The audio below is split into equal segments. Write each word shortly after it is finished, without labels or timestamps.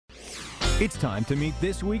It's time to meet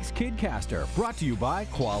this week's Kidcaster, brought to you by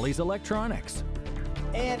Quali's Electronics.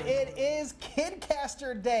 And it is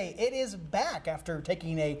Kidcaster Day. It is back after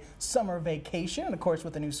taking a summer vacation, and of course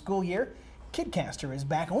with the new school year. Kidcaster is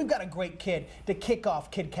back, and we've got a great kid to kick off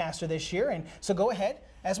Kidcaster this year. And so go ahead,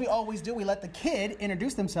 as we always do, we let the kid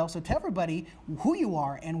introduce themselves. So tell everybody who you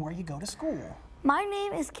are and where you go to school. My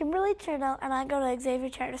name is Kimberly Chernow, and I go to Xavier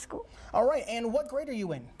Charter School. All right, and what grade are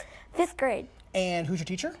you in? 5th grade. And who's your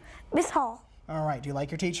teacher? Miss Hall. All right, do you like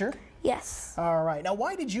your teacher? Yes. All right, now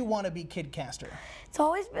why did you want to be Kidcaster? It's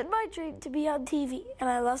always been my dream to be on TV, and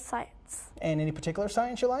I love science. And any particular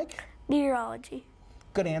science you like? Meteorology.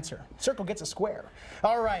 Good answer. Circle gets a square.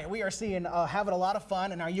 All right, we are having a lot of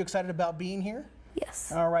fun, and are you excited about being here?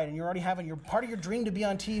 Yes. All right, and you're already having part of your dream to be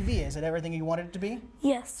on TV. Is it everything you wanted it to be?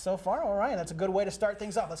 Yes. So far, all right, that's a good way to start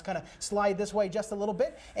things off. Let's kind of slide this way just a little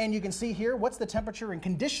bit, and you can see here, what's the temperature and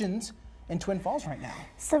conditions in Twin Falls right now?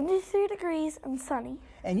 73 degrees and sunny.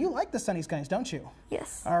 And you like the sunny skies, don't you?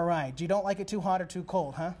 Yes. All right, you don't like it too hot or too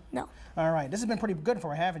cold, huh? No. All right, this has been pretty good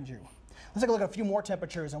for you, haven't you? Let's take a look at a few more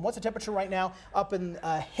temperatures. And what's the temperature right now up in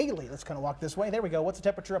Haley? Let's kind of walk this way. There we go. What's the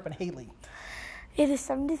temperature up in Haley? It is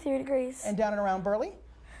 73 degrees. And down and around Burley?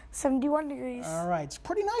 71 degrees. All right, it's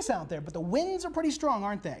pretty nice out there, but the winds are pretty strong,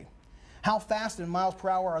 aren't they? How fast in miles per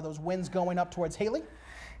hour are those winds going up towards Haley?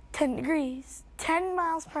 10 degrees. 10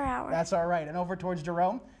 miles per hour. That's all right. And over towards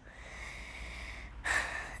Jerome?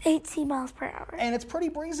 18 miles per hour. And it's pretty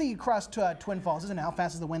breezy across to, Twin Falls, isn't it? How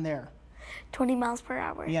fast is the wind there? 20 miles per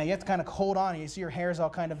hour. Yeah, you have to kind of hold on. You see your hair's all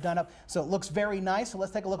kind of done up. So it looks very nice. So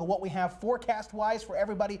let's take a look at what we have forecast-wise for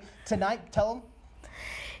everybody tonight. Tell them.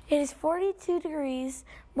 It is 42 degrees,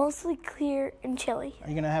 mostly clear and chilly. Are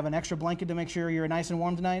you going to have an extra blanket to make sure you're nice and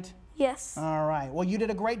warm tonight? Yes. All right. Well, you did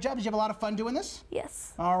a great job. Did you have a lot of fun doing this?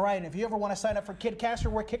 Yes. All right. And if you ever want to sign up for Kidcaster,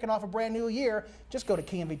 we're kicking off a brand new year. Just go to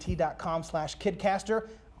knvt.com/Kidcaster.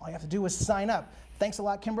 All you have to do is sign up. Thanks a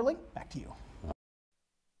lot, Kimberly. Back to you.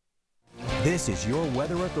 This is your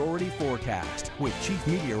Weather Authority forecast with Chief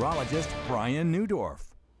Meteorologist Brian Neudorff.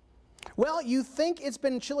 Well, you think it's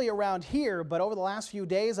been chilly around here, but over the last few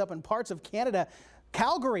days up in parts of Canada,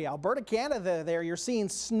 Calgary, Alberta, Canada, there you're seeing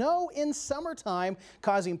snow in summertime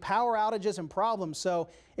causing power outages and problems. So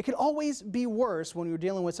it could always be worse when you're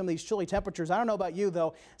dealing with some of these chilly temperatures. I don't know about you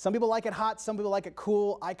though. Some people like it hot, some people like it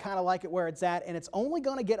cool. I kind of like it where it's at, and it's only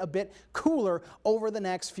going to get a bit cooler over the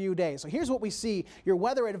next few days. So here's what we see. Your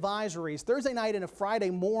weather advisories Thursday night and a Friday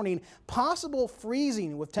morning, possible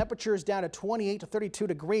freezing with temperatures down to 28 to 32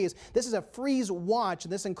 degrees. This is a freeze watch,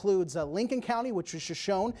 and this includes Lincoln County, which is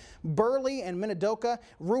shown, Burley and Minidoka,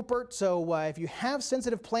 Rupert. So if you have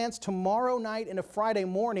sensitive plants tomorrow night and a Friday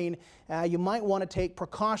morning, you might want to take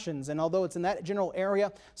precautions. And although it's in that general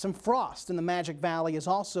area, some frost in the Magic Valley is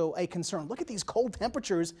also a concern. Look at these cold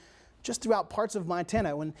temperatures just throughout parts of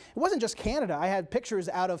Montana. When it wasn't just Canada, I had pictures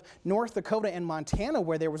out of North Dakota and Montana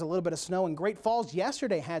where there was a little bit of snow, and Great Falls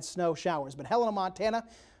yesterday had snow showers. But Helena, Montana,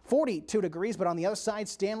 42 degrees, but on the other side,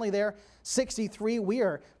 Stanley there, 63. We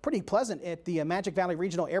are pretty pleasant at the Magic Valley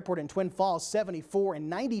Regional Airport in Twin Falls, 74 and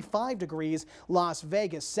 95 degrees. Las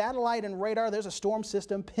Vegas, satellite and radar, there's a storm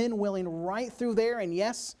system pinwheeling right through there, and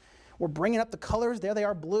yes, we're bringing up the colors. There they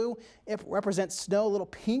are, blue. It represents snow. A little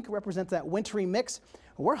pink represents that wintry mix.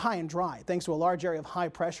 We're high and dry thanks to a large area of high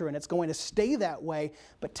pressure, and it's going to stay that way,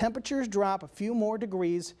 but temperatures drop a few more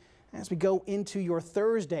degrees as we go into your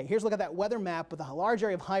Thursday. Here's a look at that weather map with a large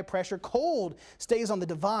area of high pressure. Cold stays on the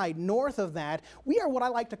divide. North of that, we are what I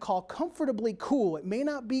like to call comfortably cool. It may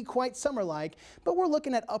not be quite summer-like, but we're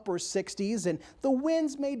looking at upper 60s, and the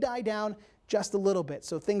winds may die down just a little bit.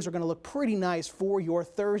 So things are going to look pretty nice for your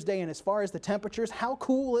Thursday. And as far as the temperatures, how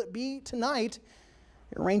cool will it be tonight?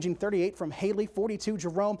 Ranging 38 from Haley, 42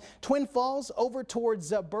 Jerome, Twin Falls over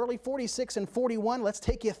towards Burley, 46 and 41. Let's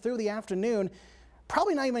take you through the afternoon.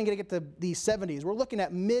 Probably not even going to get to the 70s. We're looking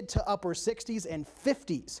at mid to upper 60s and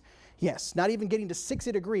 50s. Yes, not even getting to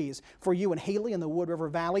 60 degrees for you in Haley in the Wood River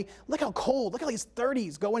Valley. Look how cold. Look at these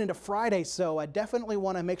 30s going into Friday. So I definitely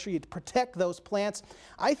want to make sure you protect those plants.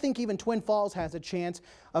 I think even Twin Falls has a chance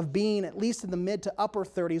of being at least in the mid to upper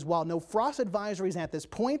 30s. While no frost advisories at this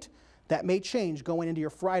point, that may change going into your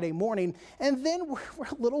Friday morning, and then we're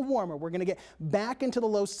a little warmer. We're going to get back into the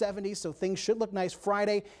low 70s, so things should look nice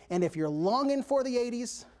Friday. And if you're longing for the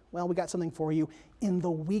 80s, well, we got something for you in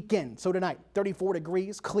the weekend. So tonight, 34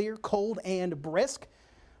 degrees, clear, cold, and brisk.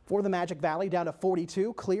 For the Magic Valley, down to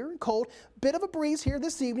 42, clear and cold. Bit of a breeze here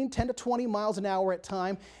this evening, 10 to 20 miles an hour at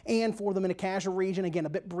time. And for the Minnecasia region, again, a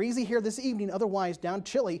bit breezy here this evening, otherwise down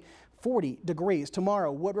chilly, 40 degrees.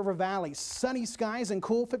 Tomorrow, Wood River Valley, sunny skies and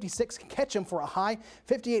cool, 56 Ketchum for a high,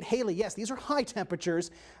 58 Haley. Yes, these are high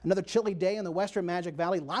temperatures. Another chilly day in the western Magic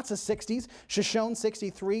Valley, lots of 60s. Shoshone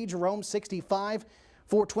 63, Jerome 65.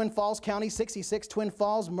 For Twin Falls County, 66 Twin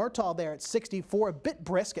Falls, Murtaugh there at 64, a bit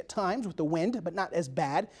brisk at times with the wind, but not as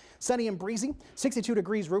bad. Sunny and breezy, 62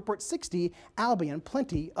 degrees Rupert, 60 Albion,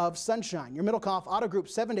 plenty of sunshine. Your Middlecoff Auto Group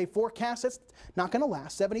 7-day forecast, it's not going to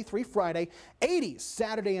last. 73 Friday, 80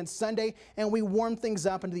 Saturday and Sunday, and we warm things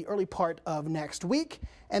up into the early part of next week.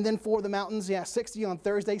 And then for the mountains, yeah, 60 on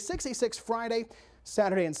Thursday, 66 Friday,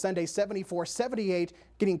 Saturday and Sunday, 74, 78,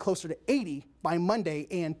 getting closer to 80 by Monday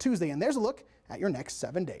and Tuesday. And there's a look at your next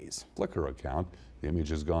 7 days. Flickr account. The image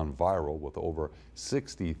has gone viral with over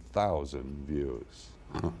 60,000 views.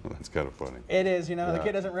 That's kind of funny. It is, you know, yeah. The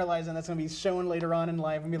kid doesn't realize, and that's going to be shown later on in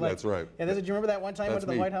life and be like, that's right. Yeah, do you remember that one time I went to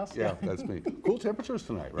the White House? Yeah, that's me. Cool temperatures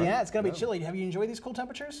tonight, right? Yeah, it's going to be chilly. Have you enjoyed these cool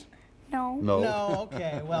temperatures? No. No,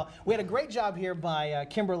 okay. Well, we had a great job here by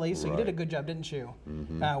Kimberly, so you did a good job, didn't you?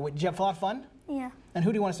 Did you have a lot of fun? Yeah. And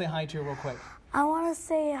who do you want to say hi to real quick? I want to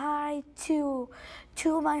say hi to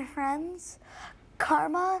two of my friends,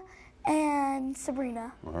 Karma and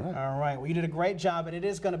Sabrina. All right. All right. Well, you did a great job, and it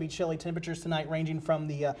is going to be chilly. Temperatures tonight ranging from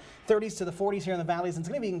the 30s to the 40s here in the valleys. And it's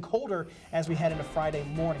going to be even colder as we head into Friday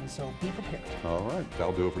morning, so be prepared. All right.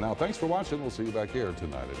 That'll do it for now. Thanks for watching. We'll see you back here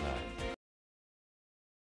tonight at 9.